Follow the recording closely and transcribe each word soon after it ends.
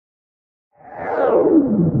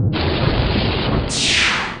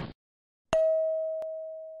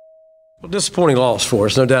Well, disappointing loss for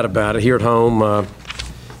us, no doubt about it. Here at home,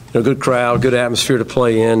 good crowd, good atmosphere to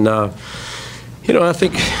play in. I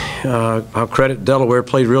think I'll credit Delaware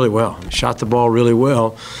played really well, shot the ball really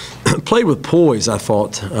well, played with poise, I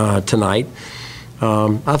thought, tonight.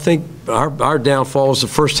 I think our downfall was the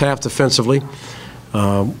first half defensively.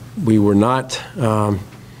 We were not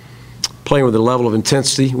playing with the level of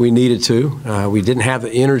intensity we needed to. We didn't have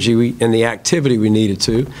the energy and the activity we needed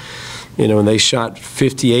to. And they shot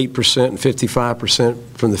 58% and 55%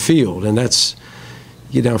 from the field, and that's,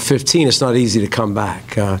 15, it's not easy to come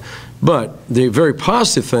back. But the very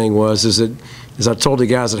positive thing is that, as I told the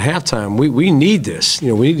guys at halftime, we need this.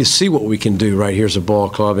 We need to see what we can do right here as a ball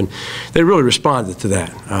club, and they really responded to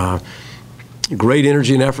that. Great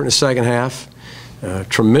energy and effort in the second half,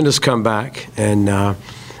 tremendous comeback, and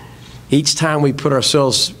each time we put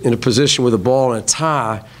ourselves in a position with a ball and a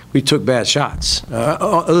tie, we took bad shots.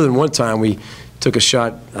 Other than one time we took a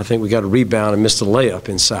shot, I think we got a rebound and missed a layup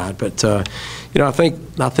inside. But, I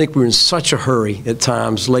think we were in such a hurry at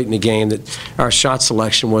times late in the game that our shot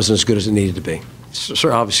selection wasn't as good as it needed to be.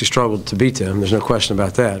 So obviously struggled to beat them. There's no question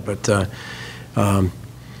about that. But, I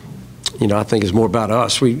think it's more about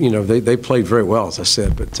us. They played very well, as I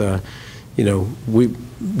said. But, we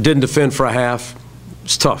didn't defend for a half.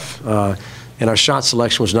 It's tough. And our shot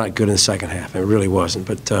selection was not good in the second half. It really wasn't.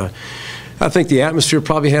 But I think the atmosphere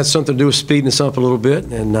probably had something to do with speeding us up a little bit.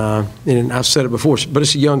 And I've said it before, but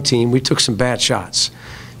it's a young team. We took some bad shots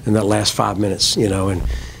in that last 5 minutes, and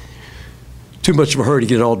too much of a hurry to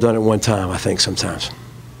get it all done at one time, I think, sometimes.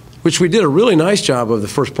 Which we did a really nice job of the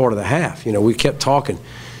first part of the half. We kept talking.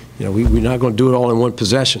 We're not going to do it all in one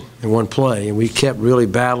possession, in one play. And we kept really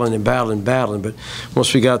battling and battling and battling. But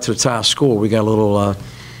once we got to the tie score, we got a little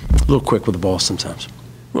quick with the ball sometimes.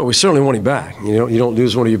 Well, we certainly want him back. You don't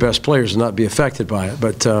lose one of your best players and not be affected by it.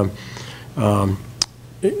 But,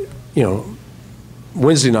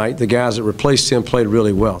 Wednesday night, the guys that replaced him played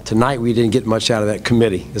really well. Tonight, we didn't get much out of that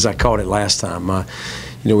committee, as I called it last time.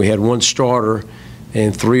 We had one starter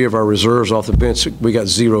and 3 of our reserves off the bench we got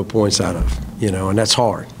 0 points out of, and that's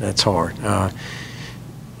hard. That's hard.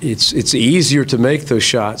 It's easier to make those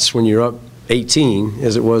shots when you're up 18,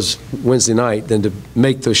 as it was Wednesday night, than to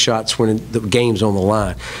make those shots when the game's on the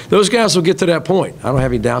line. Those guys will get to that point. I don't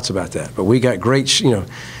have any doubts about that. But we got great,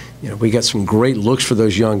 we got some great looks for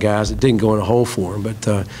those young guys. It didn't go in a hole for them,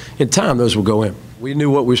 but in time, those will go in. We knew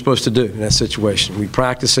what we were supposed to do in that situation. We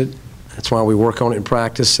practiced it. That's why we work on it in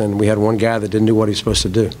practice, and we had one guy that didn't do what he was supposed to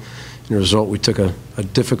do. In the result, we took a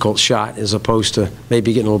difficult shot as opposed to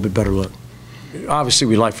maybe getting a little bit better look. Obviously,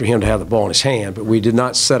 we'd like for him to have the ball in his hand, but we did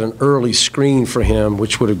not set an early screen for him,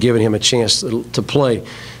 which would have given him a chance to play.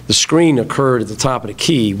 The screen occurred at the top of the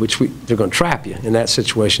key, which they're going to trap you in that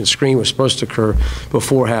situation. The screen was supposed to occur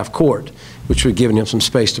before half court, which would have given him some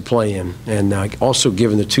space to play in. And also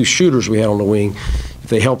given the 2 shooters we had on the wing, if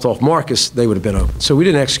they helped off Marcus, they would have been open. So we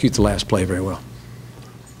didn't execute the last play very well.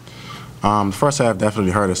 The first half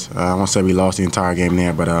definitely hurt us. I won't say we lost the entire game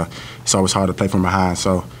there, but it's always hard to play from behind.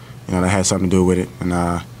 So, that had something to do with it. And,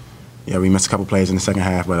 we missed a couple plays in the second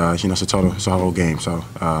half, but, it's a whole game. So,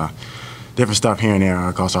 different stuff here and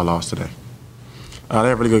there caused our loss today. They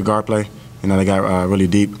have really good guard play. They got really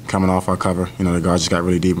deep coming off our cover. The guards just got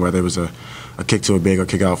really deep, whether it was a kick to a big or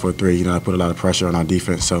kick out for a 3. They put a lot of pressure on our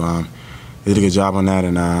defense. So, they did a good job on that,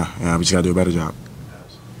 and we just got to do a better job.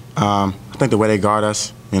 I think the way they guard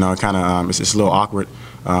us, it's a little awkward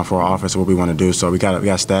for our offense and what we want to do. So we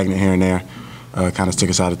got stagnant here and there, kind of stick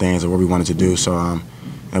us out of things of what we wanted to do. So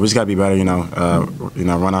we just got to be better,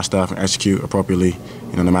 run our stuff and execute appropriately,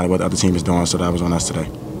 no matter what the other team is doing. So that was on us today.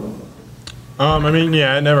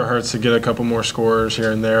 It never hurts to get a couple more scores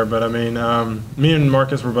here and there. But, me and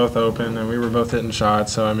Marcus were both open, and we were both hitting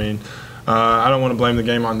shots. So, I don't want to blame the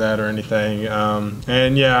game on that or anything.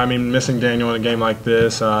 Missing Daniel in a game like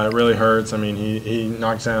this, it really hurts. He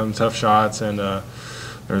knocks down tough shots, and there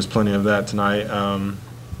was plenty of that tonight. I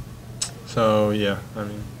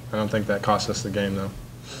don't think that cost us the game, though.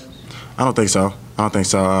 I don't think so.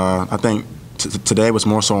 I think today was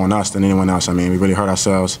more so on us than anyone else. We really hurt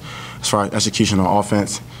ourselves as far as execution on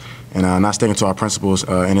offense and not sticking to our principles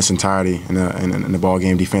in its entirety in the ball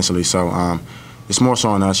game defensively. So it's more so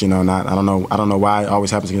on us. I don't know why it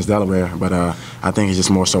always happens against Delaware, but I think it's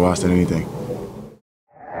just more so us than anything.